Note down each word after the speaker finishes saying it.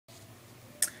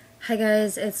Hi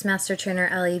guys, it's Master Trainer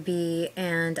TheAlliB,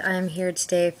 and I'm here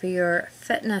today for your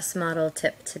fitness model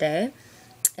tip today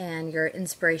and your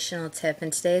inspirational tip.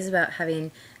 And today is about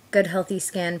having good healthy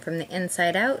skin from the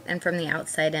inside out and from the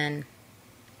outside in.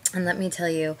 And let me tell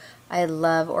you, I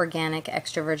love organic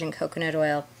extra virgin coconut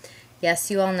oil. Yes,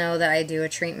 you all know that I do a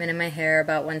treatment in my hair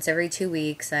about once every 2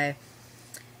 weeks. I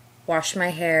wash my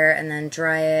hair and then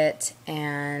dry it,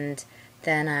 and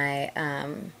then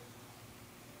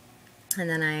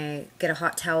I get a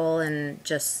hot towel and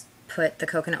just put the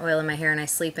coconut oil in my hair, and I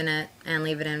sleep in it and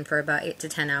leave it in for about 8 to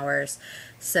 10 hours.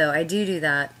 So I do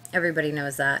that. Everybody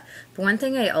knows that. But one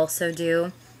thing I also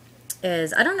do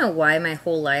is, I don't know why my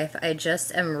whole life, I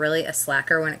just am really a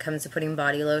slacker when it comes to putting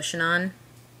body lotion on.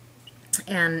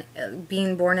 And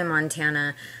being born in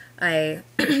Montana, I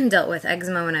dealt with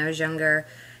eczema when I was younger,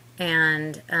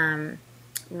 and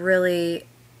really,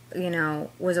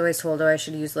 was always told, oh, I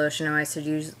should use lotion, oh, I should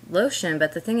use lotion.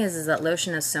 But the thing is that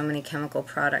lotion has so many chemical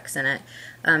products in it.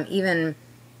 Even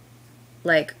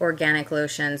like organic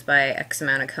lotions by X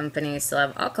amount of companies still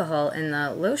have alcohol in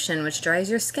the lotion, which dries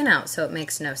your skin out, so it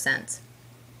makes no sense.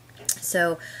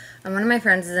 So one of my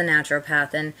friends is a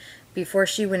naturopath, and before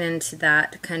she went into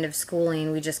that kind of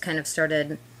schooling, we just kind of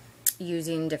started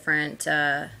using different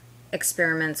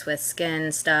experiments with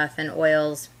skin stuff and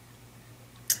oils.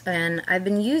 And I've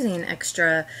been using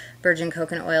extra virgin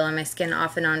coconut oil on my skin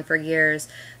off and on for years,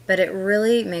 but it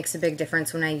really makes a big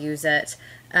difference when I use it.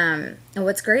 And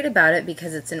what's great about it,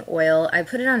 because it's an oil, I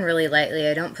put it on really lightly,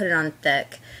 I don't put it on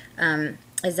thick,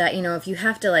 is that, if you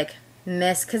have to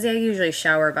miss, because I usually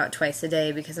shower about twice a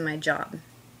day because of my job.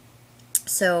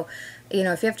 So,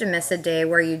 if you have to miss a day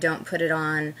where you don't put it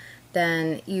on,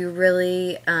 then you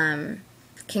really can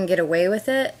get away with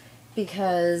it,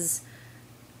 because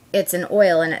it's an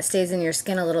oil and it stays in your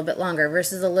skin a little bit longer,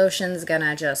 versus the lotion's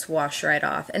gonna just wash right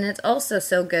off. And it's also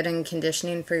so good in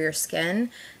conditioning for your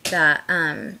skin that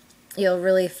you'll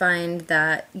really find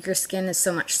that your skin is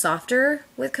so much softer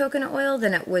with coconut oil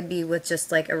than it would be with just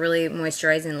a really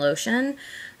moisturizing lotion.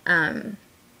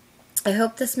 I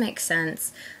hope this makes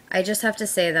sense. I just have to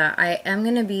say that I am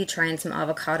going to be trying some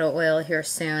avocado oil here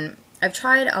soon. I've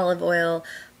tried olive oil.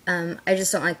 I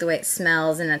just don't like the way it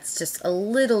smells, and it's just a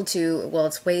little too, well,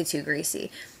 it's way too greasy.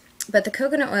 But the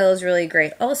coconut oil is really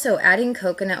great. Also, adding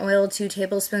coconut oil 2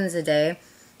 tablespoons a day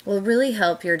will really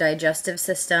help your digestive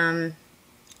system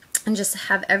and just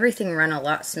have everything run a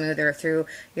lot smoother through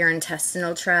your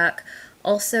intestinal tract.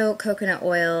 Also, coconut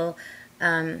oil,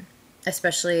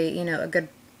 especially,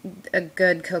 a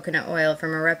good coconut oil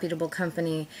from a reputable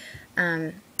company,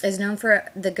 is known for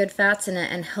the good fats in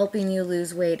it and helping you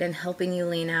lose weight and helping you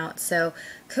lean out. So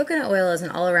coconut oil is an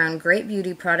all-around great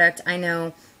beauty product. I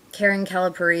know Karen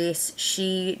Calaparese,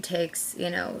 she takes,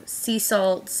 sea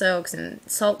salt soaks and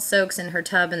salt soaks in her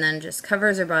tub and then just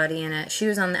covers her body in it. She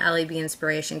was on the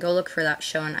TheAlliB.Inspiration. Go look for that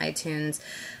show on iTunes.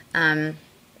 I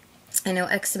know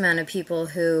X amount of people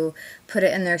who put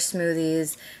it in their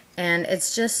smoothies, and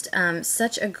it's just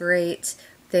such a great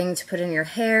thing to put in your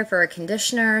hair for a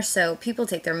conditioner. So people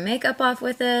take their makeup off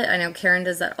with it. I know Karen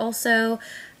does that also.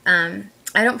 I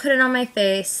don't put it on my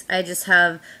face. I just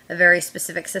have a very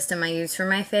specific system I use for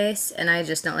my face, and I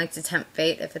just don't like to tempt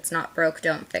fate. If it's not broke,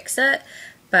 don't fix it.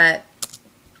 But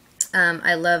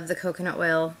I love the coconut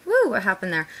oil. Woo, what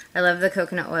happened there? I love the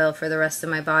coconut oil for the rest of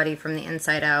my body, from the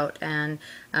inside out and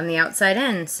the outside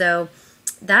in. So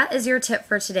that is your tip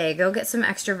for today. Go get some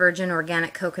extra virgin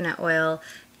organic coconut oil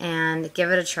and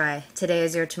give it a try. Today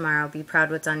is your tomorrow. Be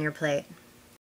proud what's on your plate.